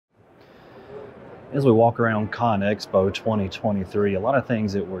As we walk around ConExpo 2023, a lot of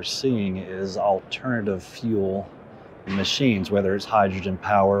things that we're seeing is alternative fuel machines, whether it's hydrogen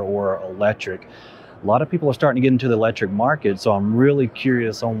power or electric. A lot of people are starting to get into the electric market, so I'm really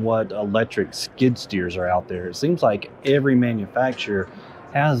curious on what electric skid steers are out there. It seems like every manufacturer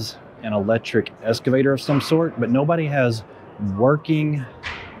has an electric excavator of some sort, but nobody has working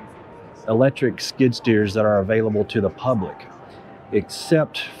electric skid steers that are available to the public,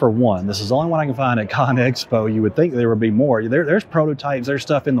 except for one. This is the only one I can find at ConExpo. You would think there would be more. There's prototypes, there's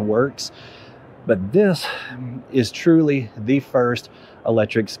stuff in the works, but this is truly the first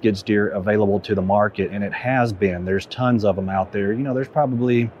electric skid steer available to the market, and it has been. There's tons of them out there. You know, there's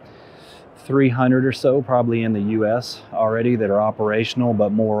probably 300 or so probably in the US already that are operational,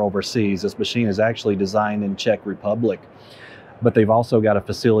 but more overseas. This machine is actually designed in Czech Republic, but they've also got a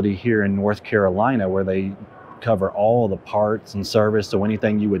facility here in North Carolina where they cover all the parts and service. So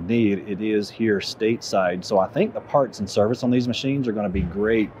anything you would need, it is here stateside. So I think the parts and service on these machines are going to be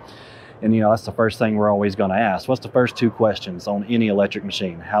great. And you know, that's the first thing we're always going to ask. What's the first two questions on any electric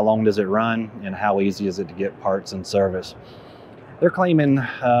machine? How long does it run, and how easy is it to get parts and service? They're claiming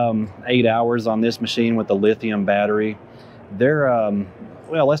 8 hours on this machine with the lithium battery. They're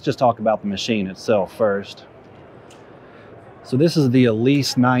well, let's just talk about the machine itself first. So this is the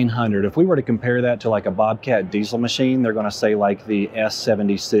Elise 900. If we were to compare that to like a Bobcat diesel machine, they're going to say like the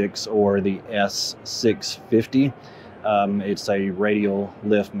S76 or the S650. It's a radial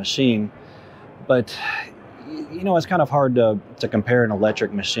lift machine, but you know, it's kind of hard to compare an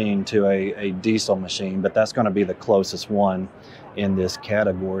electric machine to a diesel machine, but that's going to be the closest one in this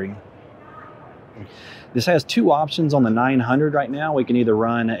category. This has two options on the 900 right now. We can either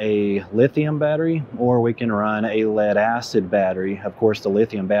run a lithium battery or we can run a lead acid battery. Of course, the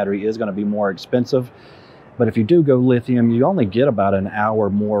lithium battery is going to be more expensive, but if you do go lithium, you only get about an hour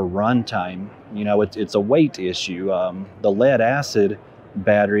more run time. You know, it's a weight issue. The lead acid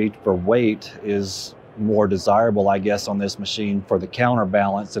battery for weight is more desirable, I guess, on this machine for the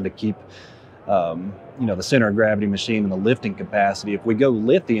counterbalance and to keep you know, the center of gravity machine and the lifting capacity. If we go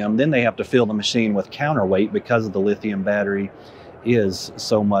lithium, then they have to fill the machine with counterweight because the lithium battery is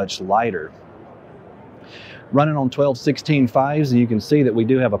so much lighter. Running on 12/16/5s, and you can see that we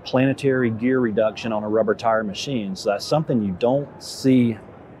do have a planetary gear reduction on a rubber tire machine. So that's something you don't see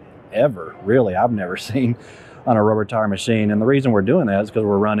ever, really. I've never seen on a rubber tire machine. And the reason we're doing that is because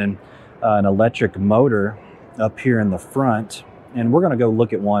we're running an electric motor up here in the front. And we're going to go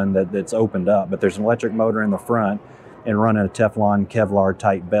look at one that's opened up, but there's an electric motor in the front and running a Teflon Kevlar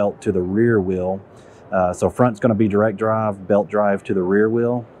type belt to the rear wheel. So front's going to be direct drive, belt drive to the rear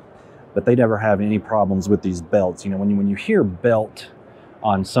wheel, but they never have any problems with these belts. You know, when you hear belt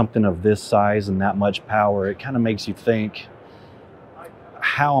on something of this size and that much power, it kind of makes you think,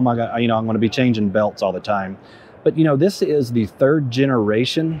 how am I going to, you know, I'm going to be changing belts all the time. But you know, this is the third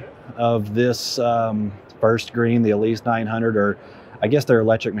generation of this first Green, the Elise 900, or I guess they're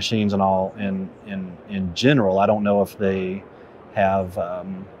electric machines and all in general. I don't know if they have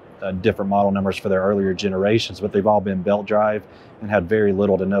different model numbers for their earlier generations, but they've all been belt drive and had very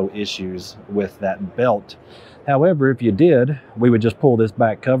little to no issues with that belt. However, if you did, we would just pull this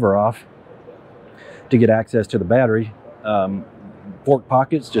back cover off to get access to the battery. Fork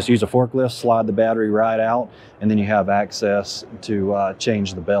pockets, just use a forklift, slide the battery right out, and then you have access to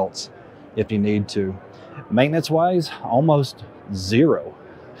change the belts if you need to. Maintenance wise, almost zero.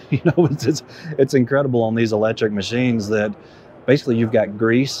 You know, it's incredible on these electric machines that basically you've got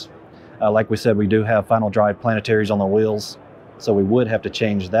grease. Like we said, we do have final drive planetaries on the wheels, so we would have to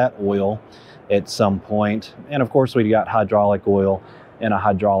change that oil at some point. And of course, we got hydraulic oil and a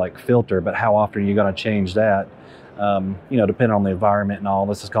hydraulic filter, but how often are you going to change that? You know, depending on the environment and all.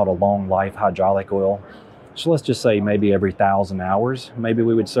 This is called a long life hydraulic oil. So let's just say maybe every 1,000 hours, maybe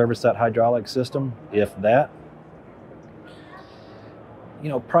we would service that hydraulic system, if that. You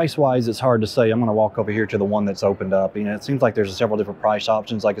know, price-wise, it's hard to say. I'm going to walk over here to the one that's opened up. You know, it seems like there's several different price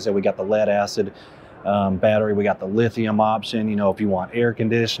options. Like I said, we got the lead acid battery, we got the lithium option. You know, if you want air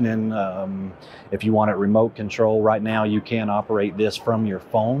conditioning, if you want it remote control, right now you can operate this from your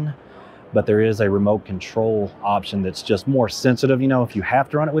phone, but there is a remote control option that's just more sensitive. You know, if you have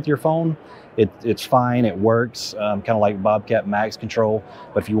to run it with your phone, it's fine, it works, kind of like Bobcat Max Control.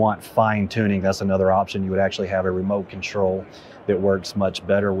 But if you want fine tuning, that's another option. You would actually have a remote control that works much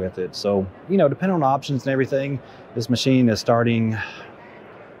better with it. So, you know, depending on options and everything, this machine is starting,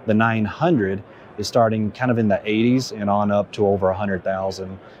 the 900 is starting kind of in the 80s and on up to over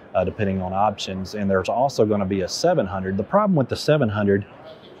 100,000, depending on options. And there's also going to be a 700. The problem with the 700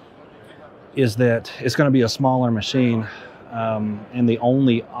 is that it's going to be a smaller machine, and the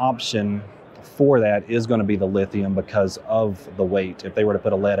only option for that is going to be the lithium because of the weight. If they were to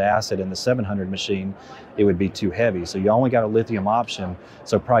put a lead acid in the 700 machine, it would be too heavy. So you only got a lithium option.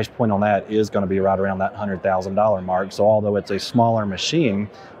 So price point on that is going to be right around that $100,000 mark. So although it's a smaller machine,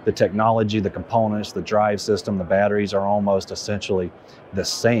 the technology, the components, the drive system, the batteries are almost essentially the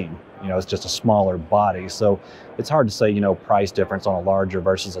same. You know, it's just a smaller body. So it's hard to say, you know, price difference on a larger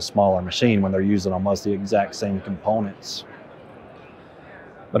versus a smaller machine when they're using almost the exact same components.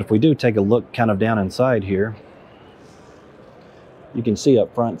 But if we do take a look kind of down inside here, you can see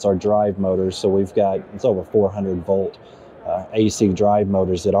up front's our drive motors. So we've got, it's over 400 volt AC drive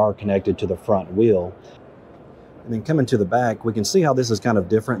motors that are connected to the front wheel. And then coming to the back, we can see how this is kind of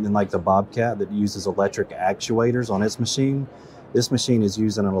different than like the Bobcat that uses electric actuators on its machine. This machine is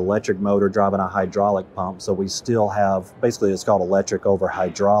using an electric motor driving a hydraulic pump. So we still have, basically it's called electric over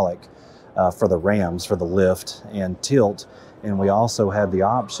hydraulic for the rams, for the lift and tilt. And we also have the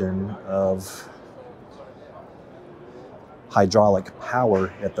option of hydraulic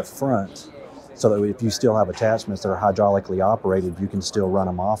power at the front, so that if you still have attachments that are hydraulically operated, you can still run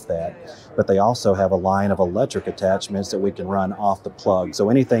them off that. But they also have a line of electric attachments that we can run off the plug. So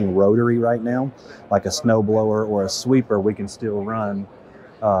anything rotary right now, like a snowblower or a sweeper, we can still run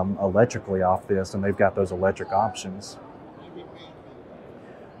electrically off this, and they've got those electric options.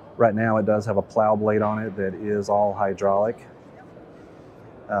 Right now it does have a plow blade on it that is all hydraulic,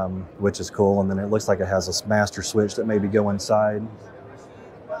 which is cool. And then it looks like it has a master switch that maybe go inside.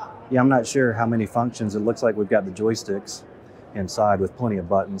 Yeah, I'm not sure how many functions. It looks like we've got the joysticks inside with plenty of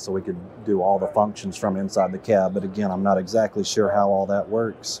buttons, so we could do all the functions from inside the cab. But again, I'm not exactly sure how all that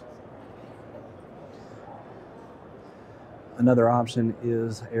works. Another option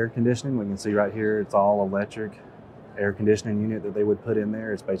is air conditioning. We can see right here, it's all electric air conditioning unit that they would put in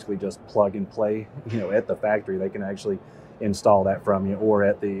there. It's basically just plug and play. You know, at the factory, they can actually install that from you, or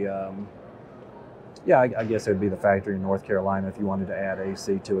at the, I guess it would be the factory in North Carolina if you wanted to add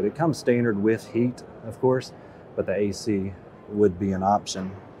AC to it. It comes standard with heat, of course, but the AC would be an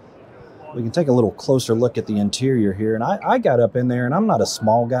option. We can take a little closer look at the interior here. And I got up in there, and I'm not a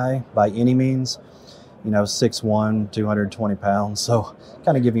small guy by any means, you know, 6'1", 220 pounds. So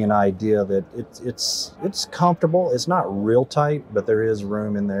kind of give you an idea that it's comfortable. It's not real tight, but there is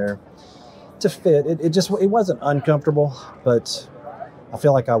room in there to fit. It wasn't uncomfortable, but I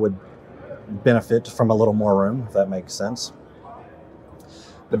feel like I would benefit from a little more room, if that makes sense.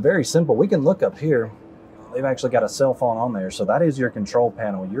 But very simple. We can look up here. They've actually got a cell phone on there. So that is your control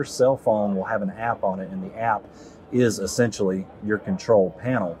panel. Your cell phone will have an app on it, and the app is essentially your control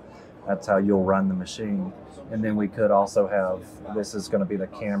panel. That's how you'll run the machine. And then we could also have, this is going to be the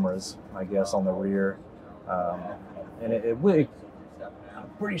cameras, I guess, on the rear. And I'm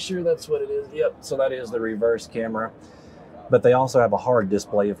pretty sure that's what it is. Yep, so that is the reverse camera. But they also have a hard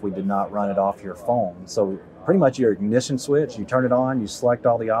display if we did not run it off your phone. So pretty much your ignition switch, you turn it on, you select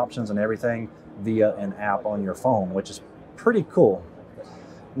all the options and everything via an app on your phone, which is pretty cool.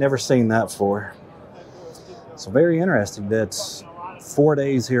 Never seen that before. So very interesting. That's 4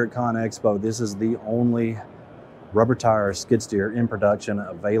 days here at ConExpo. This is the only rubber tire skid steer in production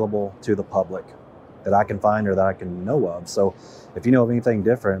available to the public that I can find or that I can know of. So if you know of anything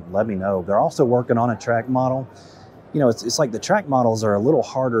different, let me know. They're also working on a track model. You know, it's like the track models are a little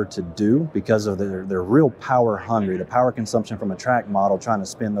harder to do because of they're real power hungry. The power consumption from a track model trying to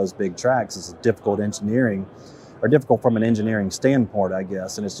spin those big tracks is difficult engineering, or difficult from an engineering standpoint, I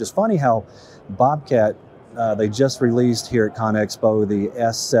guess. And it's just funny how Bobcat, they just released here at ConExpo the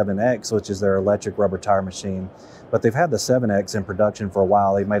S7X, which is their electric rubber tire machine. But they've had the 7X in production for a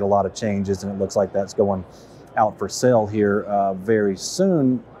while. They've made a lot of changes, and it looks like that's going out for sale here very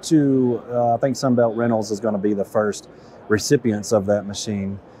soon to, I think Sunbelt Rentals is going to be the first recipients of that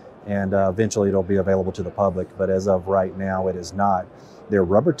machine, and eventually it'll be available to the public, but as of right now it is not. Their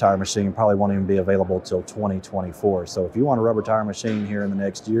rubber tire machine probably won't even be available till 2024. So if you want a rubber tire machine here in the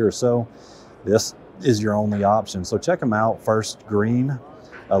next year or so, this is your only option. So check them out. First Green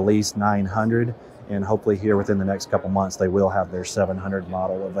Elise 900, and hopefully here within the next couple months they will have their 700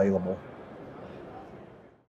 model available.